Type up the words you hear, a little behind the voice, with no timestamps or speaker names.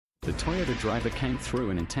The Toyota driver came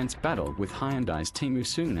through an intense battle with Hyundai's Teemu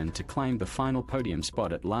Suunen to claim the final podium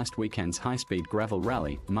spot at last weekend's high-speed gravel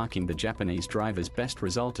rally, marking the Japanese driver's best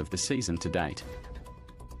result of the season to date.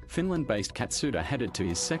 Finland-based Katsuta headed to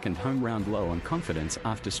his second home round low on confidence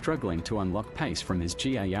after struggling to unlock pace from his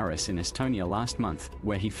WRC in Estonia last month,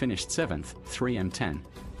 where he finished 7th, 3m10.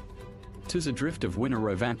 To the drift of winner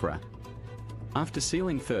Rovanpera. After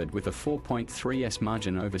sealing third with a 4.3s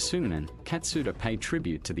margin over Suunen, Katsuta paid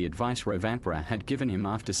tribute to the advice Rovanpera had given him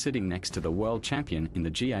after sitting next to the world champion in the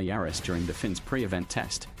WRC during the Finns pre-event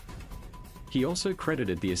test. He also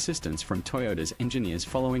credited the assistance from Toyota's engineers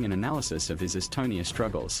following an analysis of his Estonia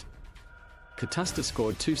struggles. Katsuta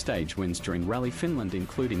scored 2 stage wins during Rally Finland,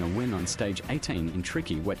 including a win on stage 18 in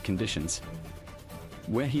tricky wet conditions,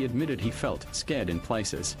 where he admitted he felt scared in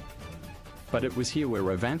places. But it was here where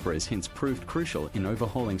Rovanpera's hints proved crucial in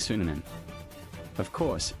overhauling Suunen. Of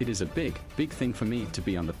course, it is a big thing for me to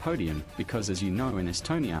be on the podium, because as you know, in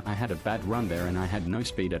Estonia I had a bad run there and I had no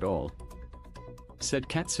speed at all," said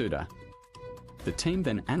Katsuta. The team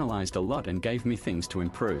then analyzed a lot and gave me things to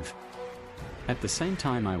improve. At the same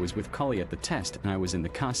time, I was with Kalle at the test and I was in the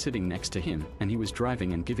car sitting next to him, and he was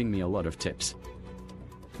driving and giving me a lot of tips.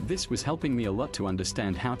 This was helping me a lot to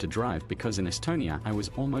understand how to drive, because in Estonia I was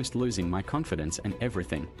almost losing my confidence and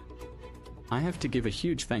everything. I have to give a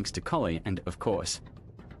huge thanks to Kalle and, of course,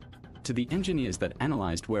 to the engineers that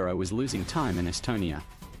analyzed where I was losing time in Estonia.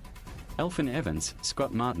 Elfyn Evans,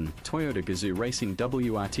 Scott Martin, Toyota Gazoo Racing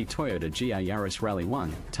WRT Toyota WRC Rally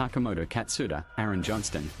 1, Takamoto Katsuta, Aaron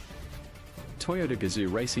Johnston. Toyota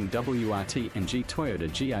Gazoo Racing WRT and Toyota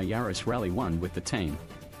WRC Rally 1 with the team.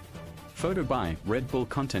 Photo by Red Bull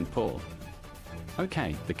Content Paul.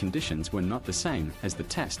 Okay, the conditions were not the same as the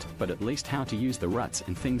test, but at least how to use the ruts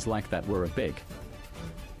and things like that were a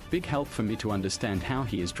big help for me to understand how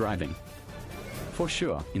he is driving. For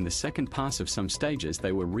sure, in the second pass of some stages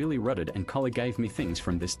they were really rutted, and Kalle gave me things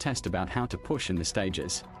from this test about how to push in the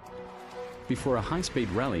stages. Before a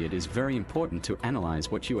high-speed rally it is very important to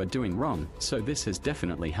analyze what you are doing wrong, so this has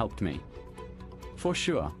definitely helped me. For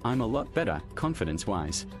sure, I'm a lot better,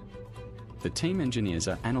 confidence-wise. The team engineers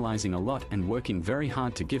are analyzing a lot and working very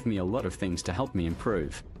hard to give me a lot of things to help me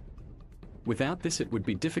improve. Without this it would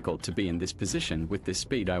be difficult to be in this position with this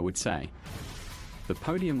speed, I would say. The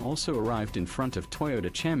podium also arrived in front of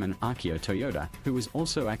Toyota chairman Akio Toyoda, who was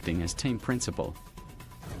also acting as team principal.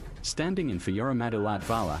 Standing in for Jori-Matti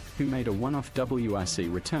Latvala, who made a one-off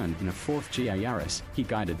WRC return in a 4th WRC, he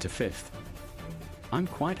guided to 5th. I'm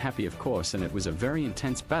quite happy, of course, and it was a very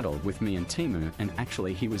intense battle with me and Teemu, and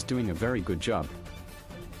actually he was doing a very good job.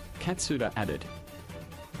 Katsuta added,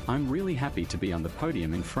 "I'm really happy to be on the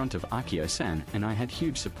podium in front of Akio-san, and I had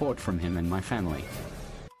huge support from him and my family.